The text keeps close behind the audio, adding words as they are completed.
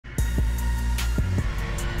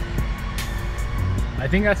I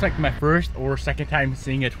think that's like my first or second time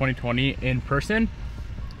seeing a 2020 in person.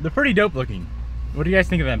 They're pretty dope looking. What do you guys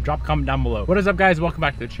think of them? Drop a comment down below. What is up, guys? Welcome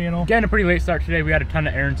back to the channel. Again, a pretty late start today. We had a ton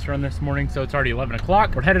of errands to run this morning, so it's already 11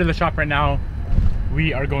 o'clock. We're headed to the shop right now.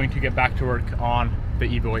 We are going to get back to work on the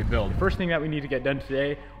Evo 8 build. The first thing that we need to get done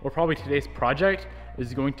today, or probably today's project,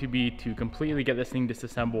 is going to be to completely get this thing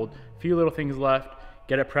disassembled. A few little things left,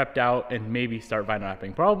 get it prepped out, and maybe start vinyl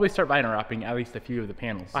wrapping. Probably start vinyl wrapping at least a few of the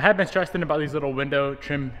panels. I have been stressing about these little window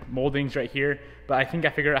trim moldings right here, but I think I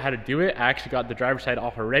figured out how to do it. I actually got the driver's side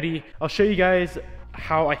off already. I'll show you guys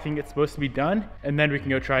how I think it's supposed to be done, and then we can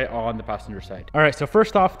go try it on the passenger side. All right, so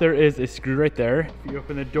first off, there is a screw right there. If you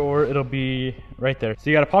open the door, it'll be right there. So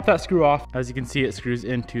you gotta pop that screw off. As you can see, it screws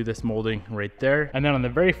into this molding right there. And then on the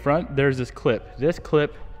very front, there's this clip. This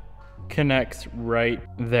clip connects right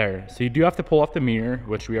there. So you do have to pull off the mirror,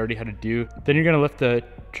 which we already had to do. Then you're gonna lift the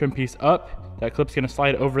trim piece up. That clip's gonna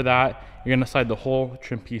slide over that. You're gonna slide the whole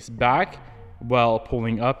trim piece back while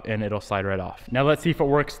pulling up, and it'll slide right off. Now let's see if it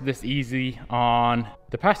works this easy on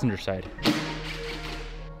the passenger side.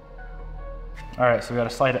 All right, so we gotta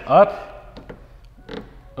slide it up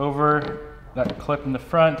over that clip in the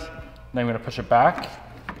front. Then I'm gonna push it back,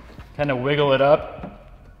 kind of wiggle it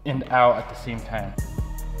up and out at the same time.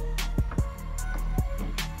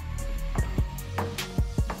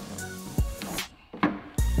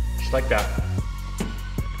 Just like that.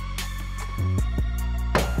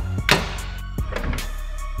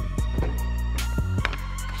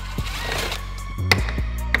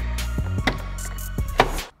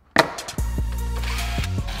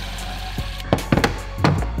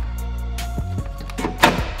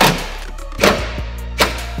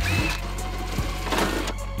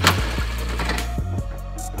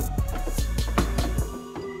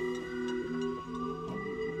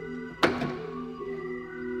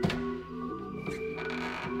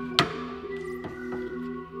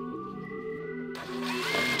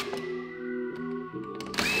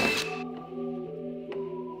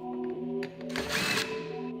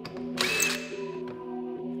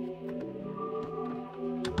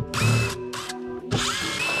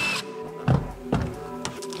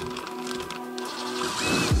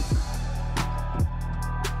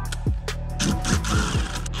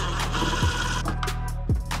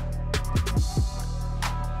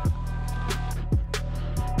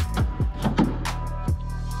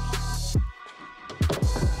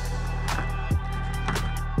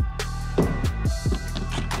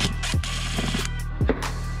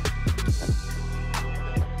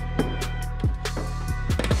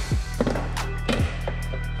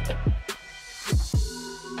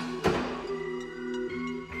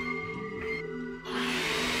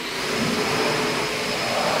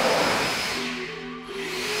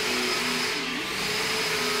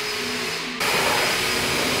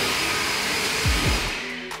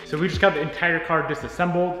 So we just got the entire car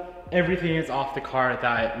disassembled. Everything is off the car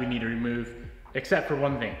that we need to remove, except for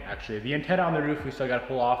one thing, actually. The antenna on the roof we still gotta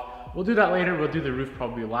pull off. We'll do that later. We'll do the roof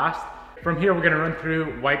probably last. From here, we're gonna run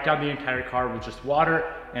through, wipe down the entire car with just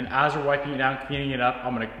water, and as we're wiping it down, cleaning it up,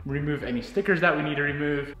 I'm gonna remove any stickers that we need to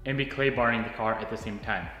remove and be clay barring the car at the same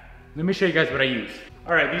time. Let me show you guys what I use.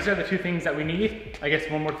 All right, these are the two things that we need. I guess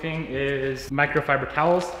one more thing is microfiber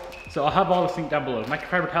towels. So I'll have all this linked down below.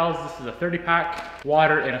 Microfiber towels, this is a 30 pack,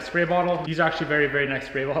 water and a spray bottle. These are actually very, very nice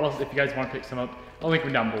spray bottles. If you guys want to pick some up, I'll link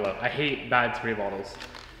them down below. I hate bad spray bottles.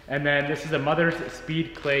 And then this is a Mother's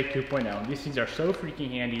Speed Clay 2.0. These things are so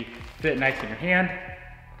freaking handy, fit nice in your hand,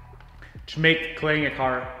 to make claying a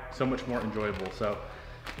car so much more enjoyable. So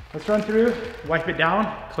let's run through, wipe it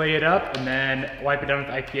down, clay it up, and then wipe it down with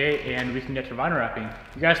IPA, and we can get to vinyl wrapping.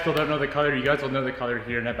 You guys still don't know the color. You guys will know the color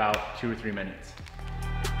here in about 2 or 3 minutes.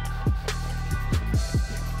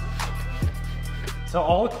 So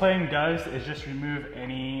all the claying does is just remove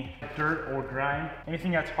any dirt or grime,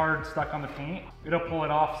 anything that's hard stuck on the paint. It'll pull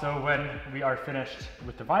it off, so when we are finished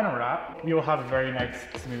with the vinyl wrap, we will have a very nice,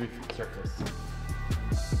 smooth surface.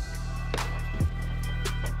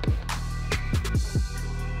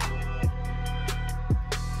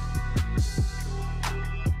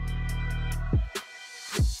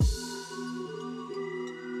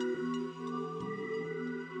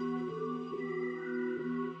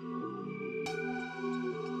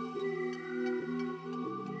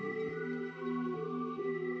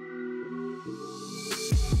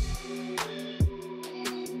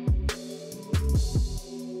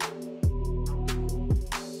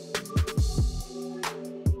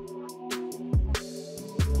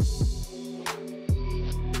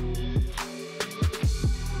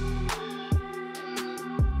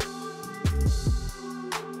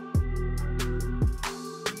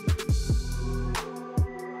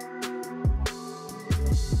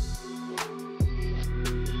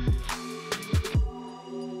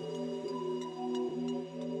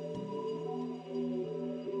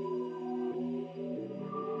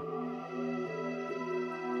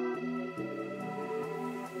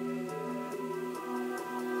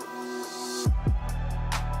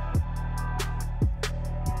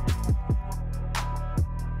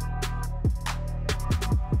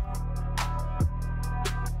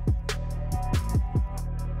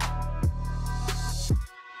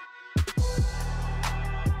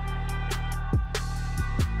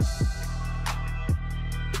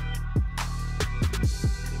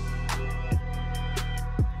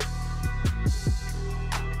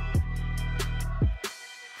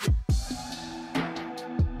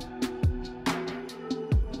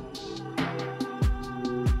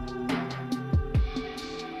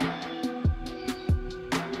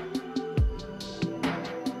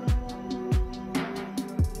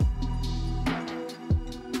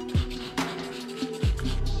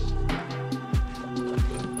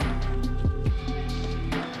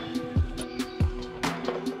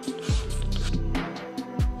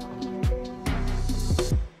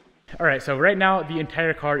 All right, so right now the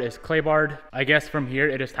entire car is clay barred. I guess from here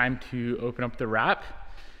it is time to open up the wrap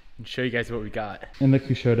and show you guys what we got. And look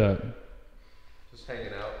who showed up. Just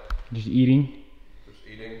hanging out. Just eating. Just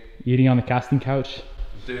eating. Eating on the casting couch.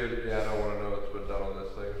 Dude, yeah, I don't want to know what's been done on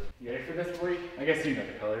this thing. You ready for this, boy? I guess you know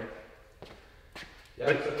the color. Yeah,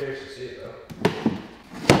 I'm so curious to see it though.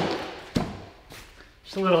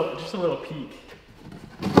 Just a little peek.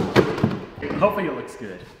 Hopefully it looks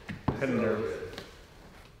good. Kind of nervous.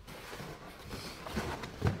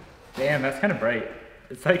 Damn, that's kind of bright.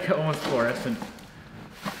 It's like almost fluorescent.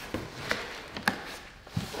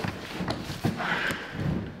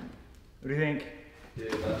 What do you think?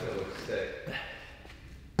 Dude, that's gonna look sick.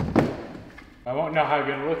 I won't know how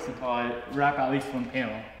good it looks until I wrap at least one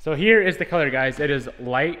panel. So here is the color, guys. It is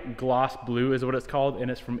light gloss blue is what it's called, and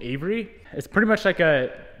it's from Avery. It's pretty much like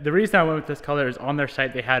the reason I went with this color is on their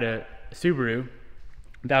site they had a Subaru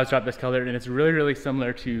that was wrapped this color, and it's really, really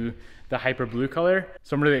similar to the Hyper Blue color.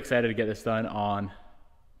 So I'm really excited to get this done on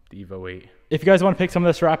the Evo 8. If you guys want to pick some of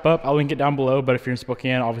this wrap up, I'll link it down below, but if you're in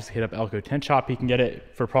Spokane, obviously hit up Elko Tent Shop. You can get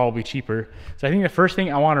it for probably cheaper. So I think the first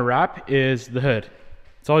thing I want to wrap is the hood.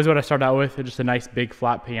 It's always what I start out with, just a nice big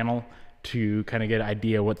flat panel to kind of get an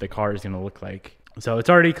idea what the car is going to look like. So it's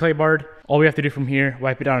already clay barred. All we have to do from here,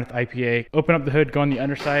 wipe it down with IPA, open up the hood, go on the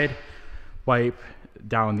underside, wipe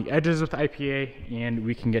down the edges with IPA, and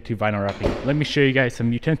we can get to vinyl wrapping. Let me show you guys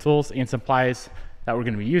some utensils and supplies that we're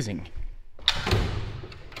going to be using.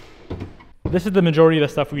 This is the majority of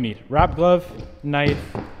the stuff we need. Wrap glove, knife,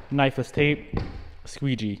 knifeless tape,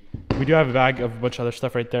 squeegee. We do have a bag of a bunch of other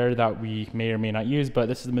stuff right there that we may or may not use, but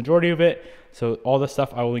this is the majority of it. So all this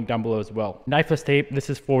stuff I will link down below as well. Knifeless tape, this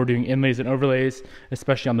is for doing inlays and overlays,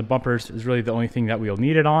 especially on the bumpers, is really the only thing that we'll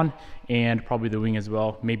need it on, and probably the wing as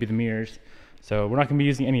well, maybe the mirrors. So we're not gonna be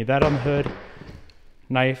using any of that on the hood.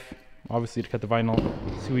 Knife, obviously to cut the vinyl,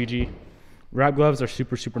 squeegee. Wrap gloves are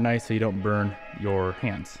super, super nice so you don't burn your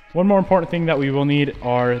hands. One more important thing that we will need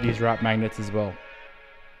are these wrap magnets as well.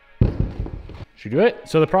 Should we do it?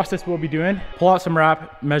 So the process we'll be doing, pull out some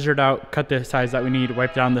wrap, measure it out, cut the size that we need,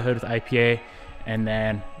 wipe down the hood with IPA, and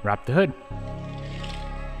then wrap the hood.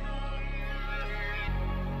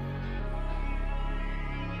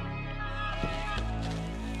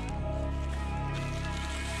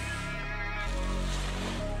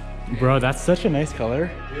 Bro, that's such a nice color.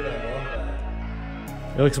 Dude, I love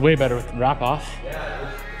that. It looks way better with wrap off. Yeah, it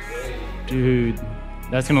looks great. Dude,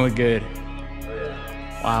 that's gonna look good. Oh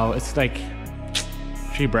yeah. Wow, it's like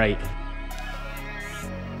pretty bright.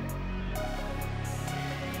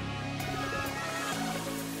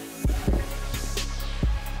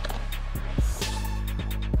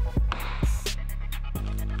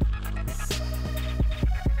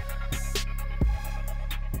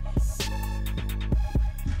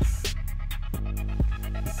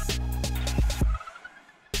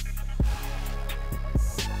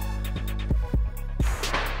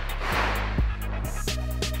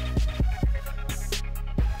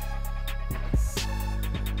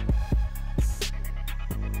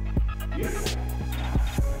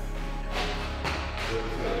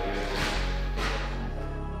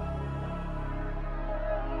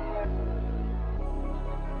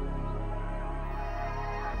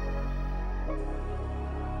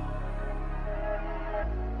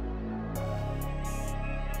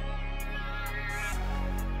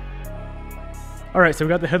 All right, so we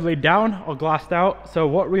got the hood laid down, all glossed out. So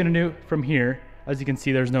what we're gonna do from here, as you can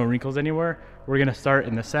see, there's no wrinkles anywhere. We're gonna start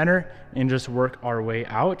in the center and just work our way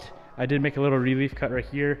out. I did make a little relief cut right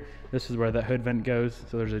here. This is where the hood vent goes.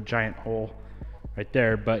 So there's a giant hole right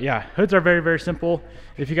there. But yeah, hoods are very, very simple.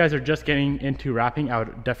 If you guys are just getting into wrapping, I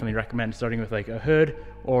would definitely recommend starting with like a hood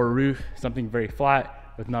or a roof, something very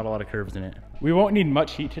flat with not a lot of curves in it. We won't need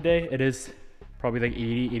much heat today. It is probably like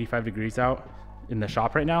 80, 85 degrees out in the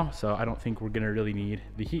shop right now, so I don't think we're gonna really need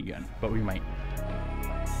the heat gun, but we might.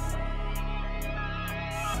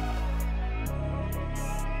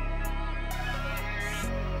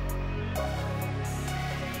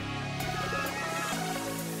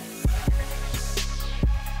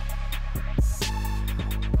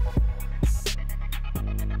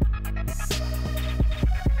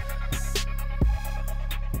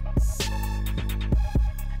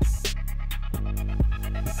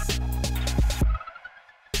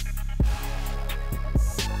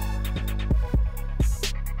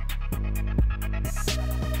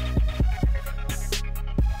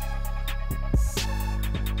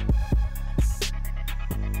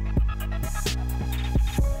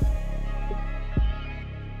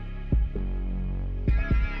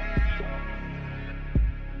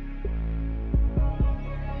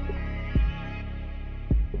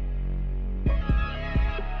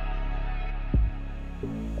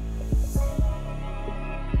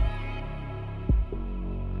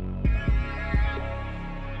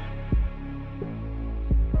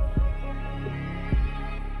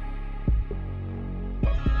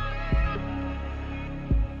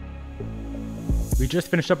 We just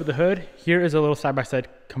finished up with the hood. Here is a little side-by-side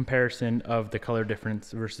comparison of the color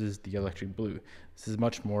difference versus the electric blue. This is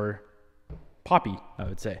much more poppy, I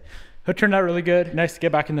would say. Hood turned out really good. Nice to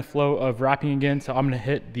get back in the flow of wrapping again. So I'm gonna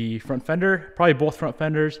hit the front fender, probably both front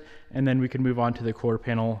fenders, and then we can move on to the quarter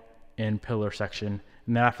panel and pillar section.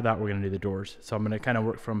 And then after that, we're gonna do the doors. So I'm gonna kind of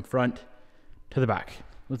work from front to the back.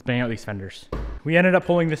 Let's bang out these fenders. We ended up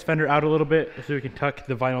pulling this fender out a little bit so we can tuck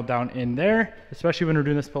the vinyl down in there, especially when we're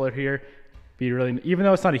doing this pillar here. Be really, even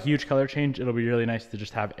though it's not a huge color change, it'll be really nice to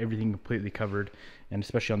just have everything completely covered, and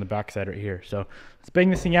especially on the back side right here. So let's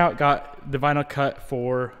bang this thing out. Got the vinyl cut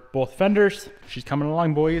for both fenders. She's coming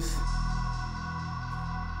along, boys.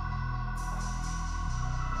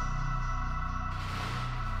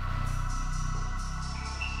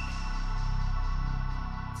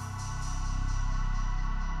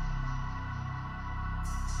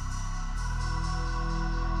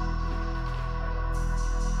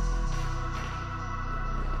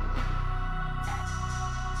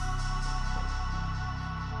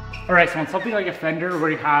 All right, so on something like a fender where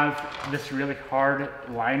you have this really hard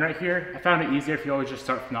line right here, I found it easier if you always just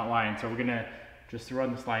start from that line. So we're gonna just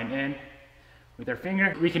run this line in with our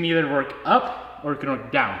finger. We can either work up or we can work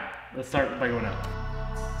down. Let's start by going up.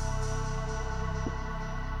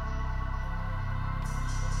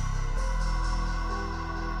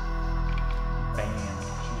 Bam,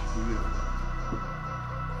 she's beautiful.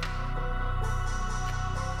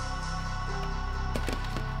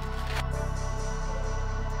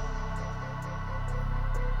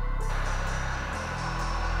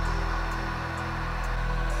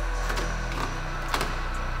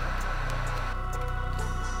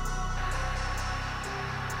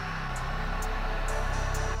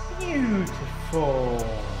 Beautiful.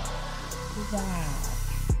 Wow.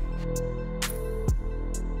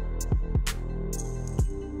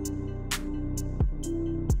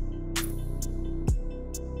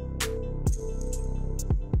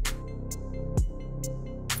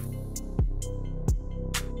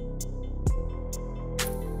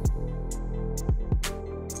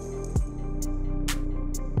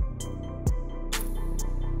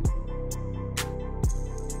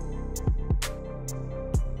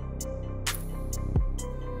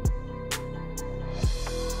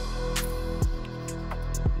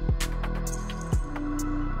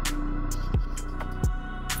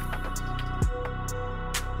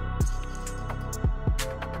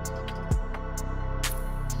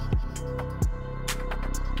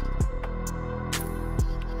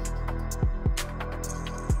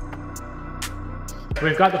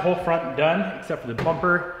 We've got the whole front done, except for the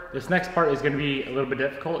bumper. This next part is gonna be a little bit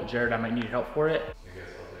difficult. Jared, I might need help for it. I guess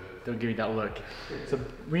I'll do it. Don't give me that look. So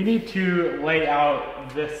we need to lay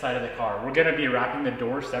out this side of the car. We're gonna be wrapping the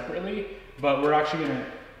doors separately, but we're actually gonna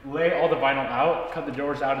lay all the vinyl out, cut the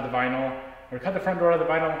doors out of the vinyl, or cut the front door out of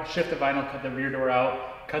the vinyl, shift the vinyl, cut the rear door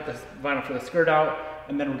out, cut the vinyl for the skirt out,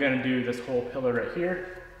 and then we're gonna do this whole pillar right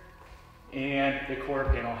here. And the quarter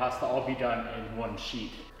panel has to all be done in one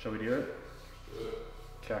sheet. Shall we do it? Do it.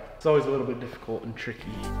 Okay. It's always a little bit difficult and tricky.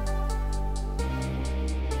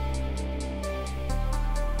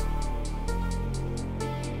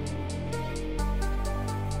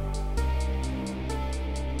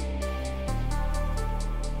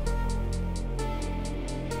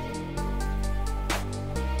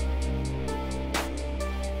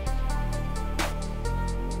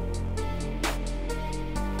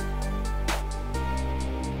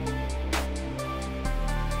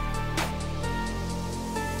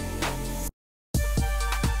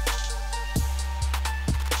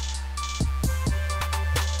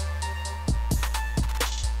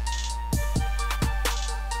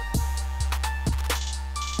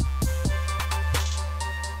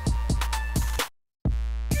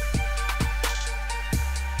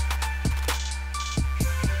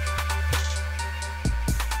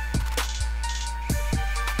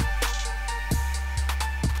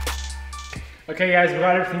 Okay guys, we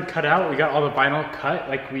got everything cut out. We got all the vinyl cut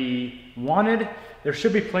like we wanted. There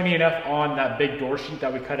should be plenty enough on that big door sheet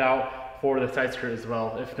that we cut out for the side skirt as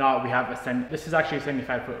well. If not, we have this is actually a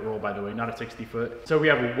 75-foot roll, by the way, not a 60-foot. So we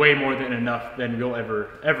have way more than enough than we'll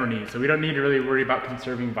ever need. So we don't need to really worry about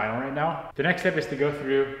conserving vinyl right now. The next step is to go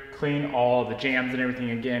through, clean all the jams and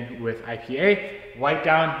everything again with IPA, wipe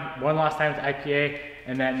down one last time with IPA,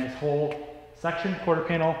 and then this whole section, quarter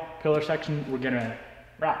panel, pillar section, we're gonna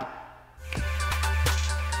wrap.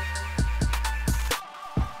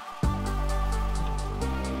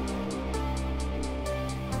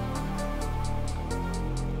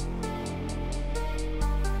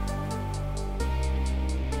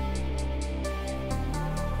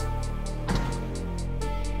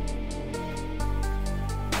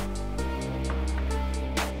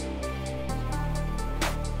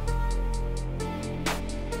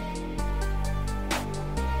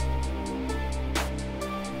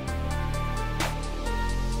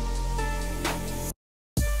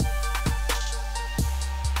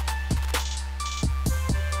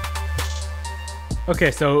 Okay,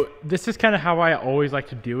 so this is kind of how I always like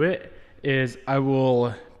to do it, is I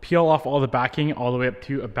will peel off all the backing all the way up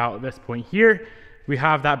to about this point here. We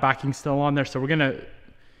have that backing still on there, so we're gonna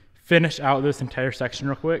finish out this entire section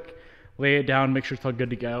real quick, lay it down, make sure it's all good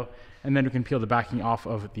to go, and then we can peel the backing off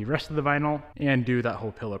of the rest of the vinyl and do that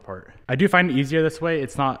whole pillar part. I do find it easier this way.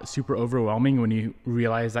 It's not super overwhelming when you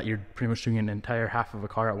realize that you're pretty much doing an entire half of a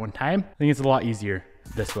car at one time. I think it's a lot easier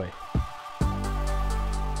this way.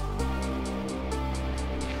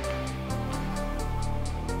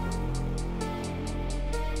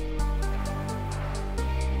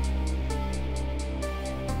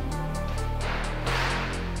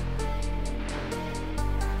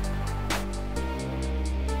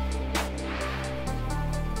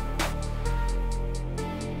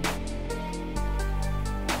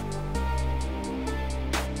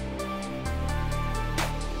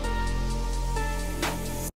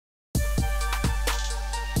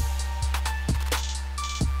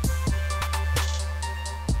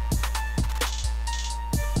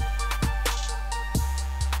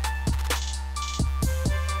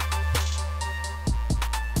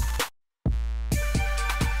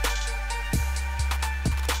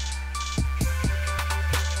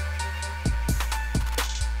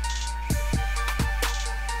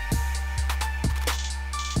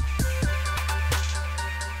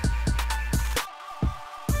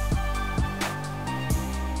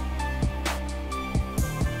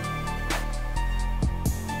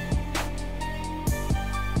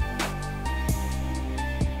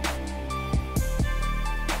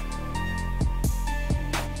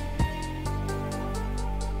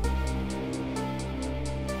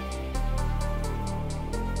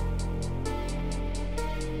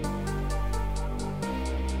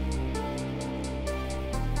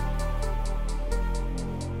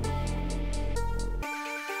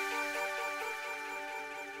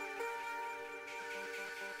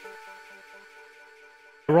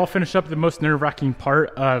 We're all finished up the most nerve-wracking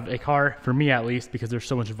part of a car, for me at least, because there's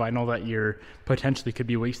so much vinyl that you're potentially could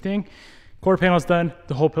be wasting. Quarter panel's done,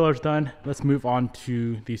 the whole pillar's done. Let's move on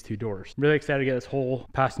to these two doors. I'm really excited to get this whole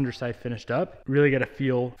passenger side finished up. Really get a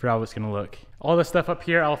feel for how it's gonna look. All this stuff up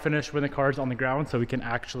here, I'll finish when the car's on the ground so we can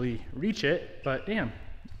actually reach it, but damn,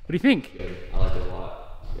 what do you think? Good. I like it a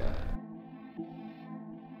lot. Yeah.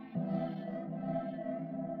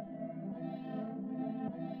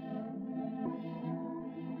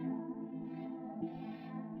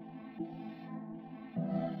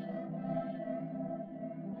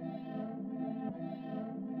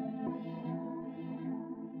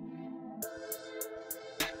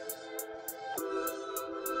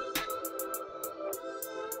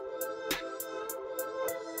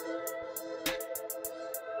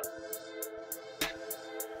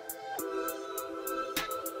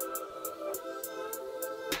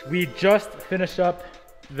 We just finished up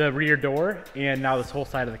the rear door, and now this whole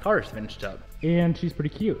side of the car is finished up. And she's pretty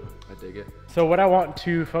cute. I dig it. So what I want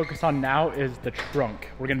to focus on now is the trunk.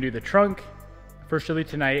 We're gonna do the trunk first really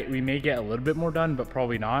tonight. We may get a little bit more done, but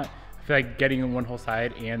probably not. I feel like getting one whole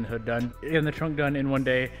side and the hood done and the trunk done in one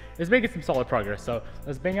day is making some solid progress. So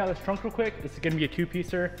let's bang out this trunk real quick. This is gonna be a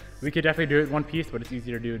two-piecer. We could definitely do it in one piece, but it's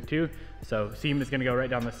easier to do in two. So seam is gonna go right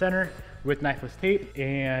down the center with knifeless tape.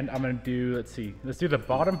 And I'm gonna do, let's do the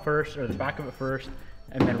bottom first, or the back of it first,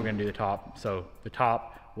 and then we're gonna do the top. So the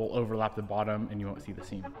top will overlap the bottom and you won't see the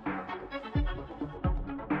seam.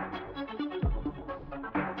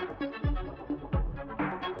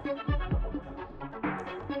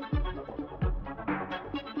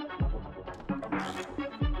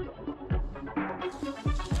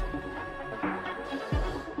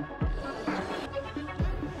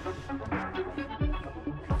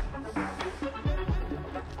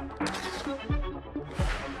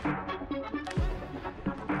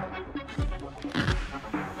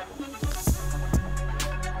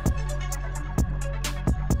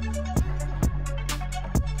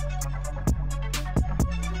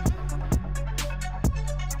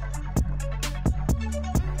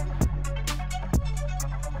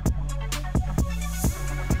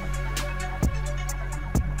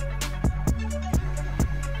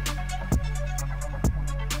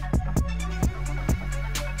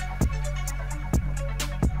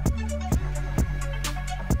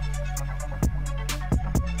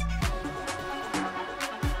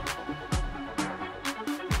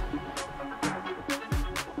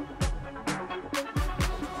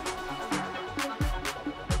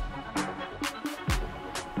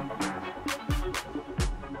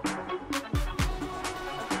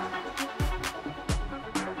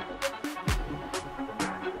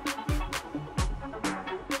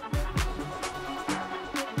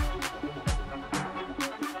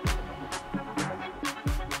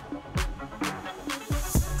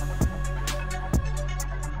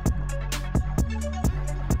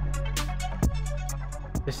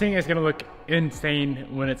 thing is gonna look insane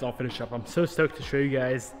when it's all finished up. I'm so stoked to show you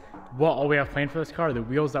guys what all we have planned for this car, the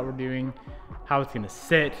wheels that we're doing, how it's gonna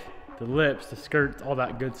sit, the lips, the skirts, all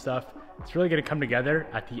that good stuff. It's really gonna come together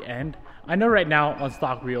at the end. I know right now on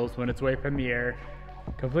stock wheels, when it's way up in the air,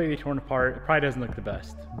 completely torn apart, it probably doesn't look the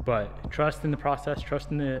best, but trust in the process, trust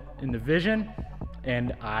in the vision,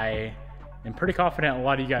 and I am pretty confident a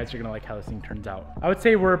lot of you guys are gonna like how this thing turns out. I would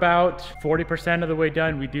say we're about 40% of the way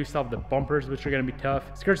done. We do still have the bumpers, which are gonna be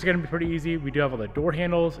tough. Skirts are gonna be pretty easy. We do have all the door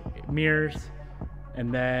handles, mirrors,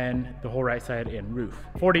 and then the whole right side and roof.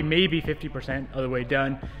 40, maybe 50% of the way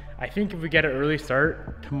done. I think if we get an early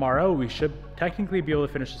start tomorrow, we should technically be able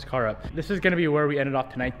to finish this car up. This is gonna be where we ended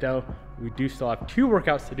off tonight though. We do still have 2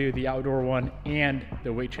 workouts to do, the outdoor one and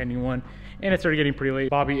the weight training one. And it's already getting pretty late.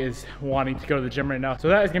 Bobby is wanting to go to the gym right now. So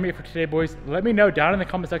that is gonna be it for today, boys. Let me know down in the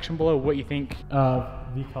comment section below what you think of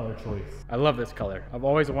the color choice. I love this color. I've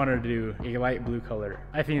always wanted to do a light blue color.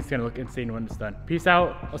 I think it's gonna look insane when it's done. Peace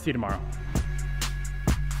out, I'll see you tomorrow.